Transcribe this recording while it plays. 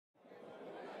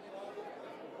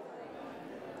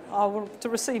Oh, well, to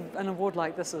receive an award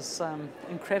like this is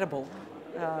incredible.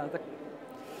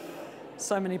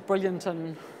 So many brilliant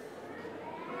and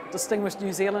distinguished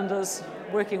New Zealanders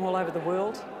working all over the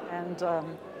world, and a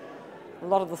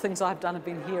lot of the things I've done have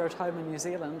been here at home in New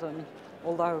Zealand, and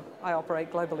although I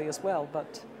operate globally as well,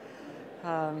 but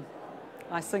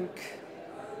I think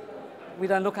we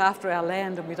don't look after our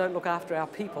land and we don't look after our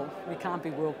people, we can't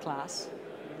be world class.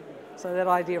 So that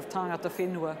idea of tangata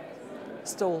whenua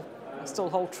still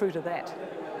hold true to that.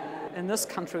 In this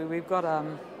country we've got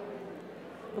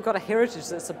a heritage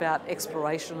that's about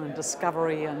exploration and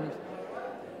discovery and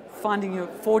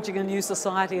forging a new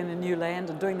society in a new land,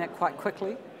 and doing that quite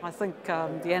quickly. I think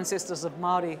the ancestors of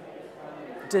Māori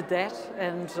did that,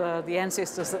 and the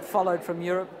ancestors that followed from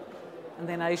Europe and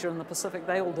then Asia and the Pacific,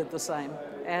 they all did the same.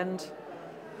 And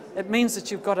it means that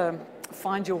you've got to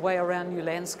find your way around new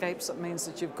landscapes. It means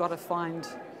that you've got to find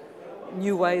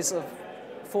new ways of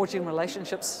forging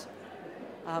relationships,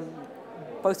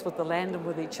 both with the land and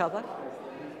with each other.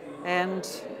 And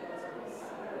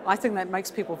I think that makes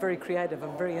people very creative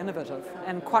and very innovative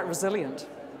and quite resilient.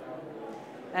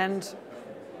 And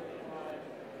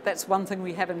that's one thing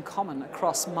we have in common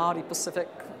across Māori Pacific,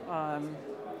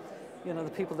 you know,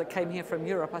 the people that came here from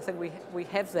Europe. I think we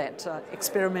have that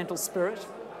experimental spirit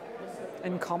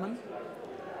in common,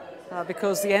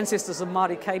 because the ancestors of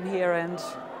Māori came here and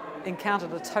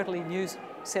encountered a totally new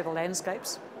set of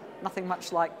landscapes, nothing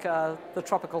much like the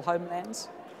tropical homelands,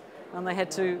 and they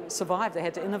had to survive, they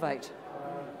had to innovate.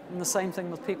 And the same thing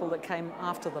with people that came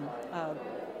after them,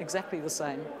 exactly the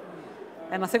same.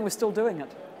 And I think we're still doing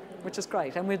it, which is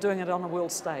great, and we're doing it on a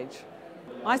world stage.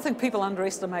 I think people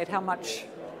underestimate how much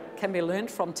can be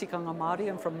learned from tikanga Māori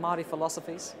and from Māori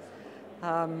philosophies.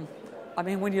 I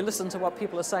mean, when you listen to what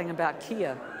people are saying about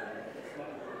kia,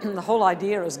 the whole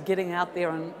idea is getting out there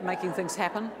and making things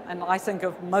happen. And I think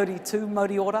of Mauri tu,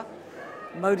 Mauri ora,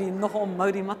 Mauri noho,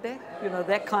 Mauri mate, you know,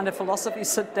 that kind of philosophy,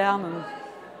 sit down and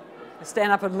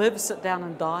stand up and live, sit down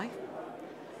and die.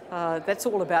 That's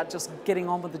all about just getting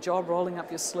on with the job, rolling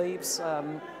up your sleeves,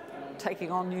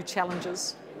 taking on new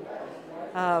challenges.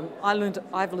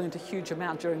 I've learned a huge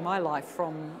amount during my life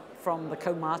from the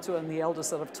kaumātua and the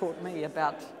elders that have taught me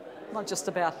about, not just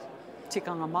about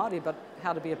tikanga Māori, but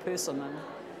how to be a person and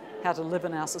how to live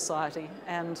in our society.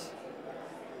 And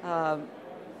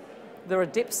there are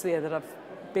depths there that have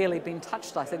barely been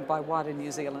touched, I think, by wider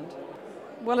New Zealand.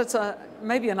 Well, it's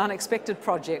maybe an unexpected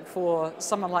project for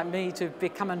someone like me to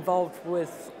become involved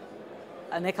with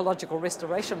an ecological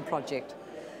restoration project.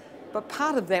 But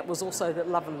part of that was also that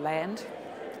love of land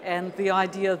and the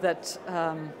idea that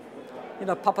you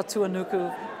know,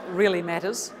 papatuanuku really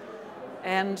matters,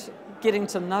 and getting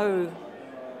to know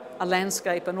a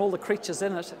landscape and all the creatures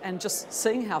in it, and just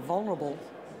seeing how vulnerable,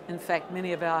 in fact,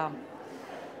 many of our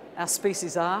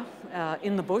species are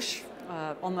in the bush,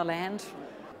 on the land.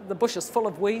 The bush is full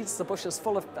of weeds, the bush is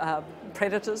full of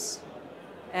predators,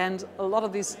 and a lot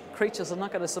of these creatures are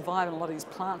not going to survive, and a lot of these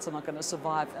plants are not going to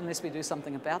survive unless we do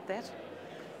something about that.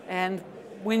 And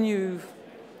when you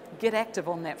get active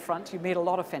on that front, you meet a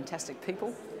lot of fantastic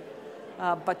people,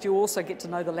 but you also get to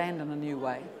know the land in a new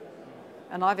way.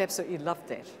 And I've absolutely loved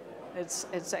that.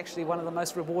 It's actually one of the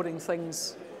most rewarding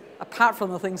things, apart from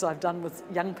the things I've done with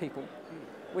young people,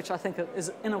 which I think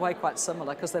is in a way quite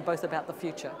similar, because they're both about the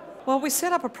future. Well, we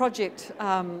set up a project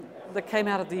that came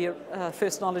out of the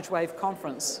First Knowledge Wave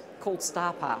conference called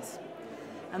Star Path.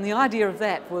 And the idea of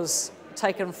that was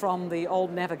taken from the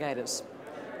old navigators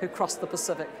who crossed the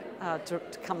Pacific to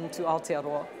come to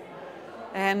Aotearoa.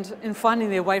 And in finding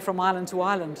their way from island to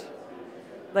island,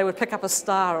 they would pick up a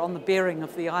star on the bearing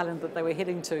of the island that they were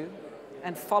heading to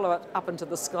and follow it up into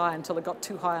the sky until it got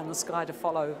too high in the sky to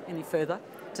follow any further,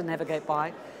 to navigate by.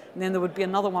 And then there would be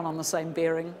another one on the same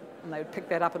bearing, and they would pick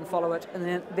that up and follow it,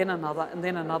 and then another, and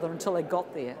then another, until they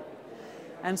got there.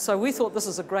 And so we thought this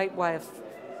is a great way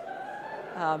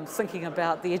of thinking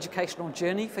about the educational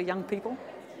journey for young people.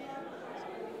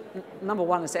 Number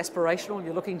one, it's aspirational,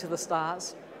 you're looking to the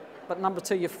stars. But number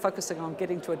two, you're focusing on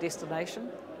getting to a destination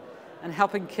and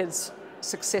helping kids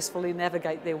successfully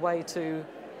navigate their way to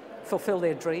fulfill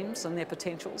their dreams and their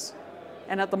potentials.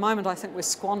 And at the moment, I think we're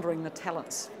squandering the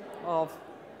talents of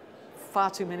far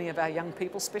too many of our young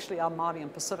people, especially our Māori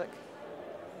and Pacific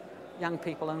young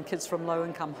people and kids from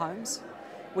low-income homes.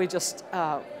 We're just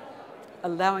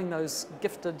allowing those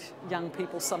gifted young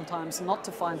people sometimes not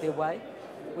to find their way.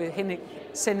 We're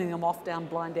sending them off down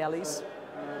blind alleys.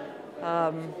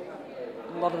 A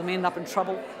lot of them end up in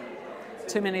trouble.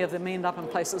 Too many of them end up in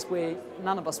places where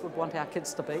none of us would want our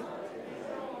kids to be.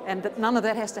 And none of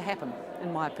that has to happen,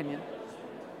 in my opinion.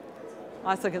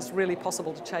 I think it's really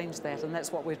possible to change that, and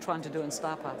that's what we're trying to do in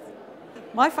Starpath.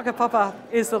 My whakapapa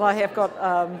is that I have got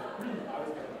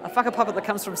a whakapapa that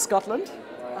comes from Scotland.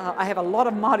 I have a lot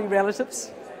of Māori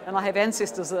relatives, and I have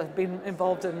ancestors that have been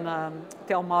involved in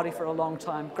Te Ao Māori for a long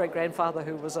time. Great-grandfather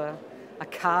who was a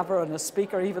carver and a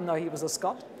speaker, even though he was a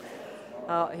Scot.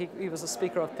 He was a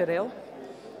speaker of Te Reo.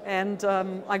 And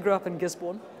I grew up in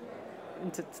Gisborne,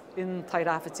 in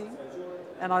Tairāwhiti,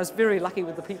 and I was very lucky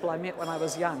with the people I met when I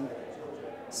was young.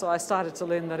 So I started to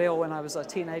learn the reo when I was a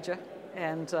teenager,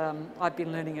 and I've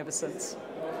been learning ever since.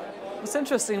 It's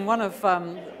interesting, one of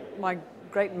my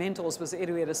great mentors was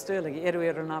Eruera Sterling,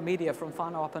 Eruera Ngā Media from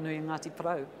Whānau Apanui Ngāti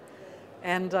Porou.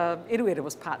 And Eruera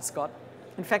was part Scot.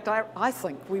 In fact, I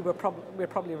think we're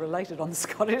probably related on the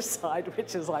Scottish side,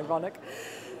 which is ironic.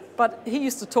 But he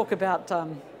used to talk about,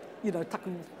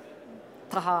 taku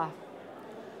taha,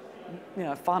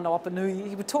 whānau Apanui.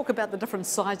 He would talk about the different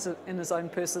sides in his own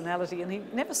personality, and he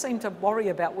never seemed to worry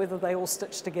about whether they all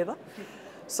stitched together.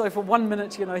 So for 1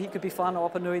 minute, he could be whānau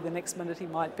Apanui, the next minute he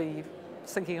might be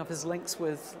thinking of his links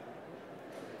with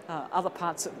other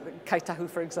parts of Kaitahu,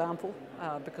 for example,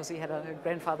 because he had a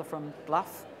grandfather from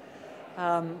Bluff.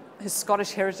 His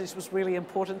Scottish heritage was really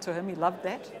important to him. He loved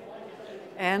that.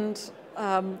 And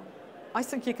I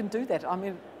think you can do that. I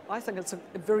mean, I think it's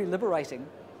very liberating,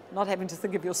 not having to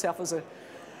think of yourself as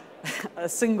a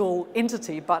single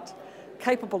entity, but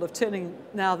capable of turning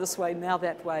now this way, now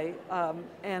that way,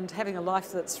 and having a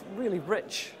life that's really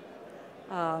rich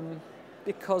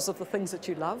because of the things that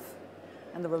you love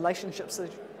and the relationships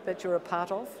that you're a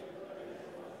part of,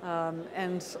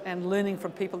 and learning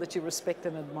from people that you respect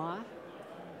and admire.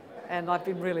 And I've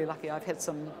been really lucky. I've had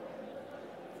some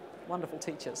wonderful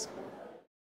teachers.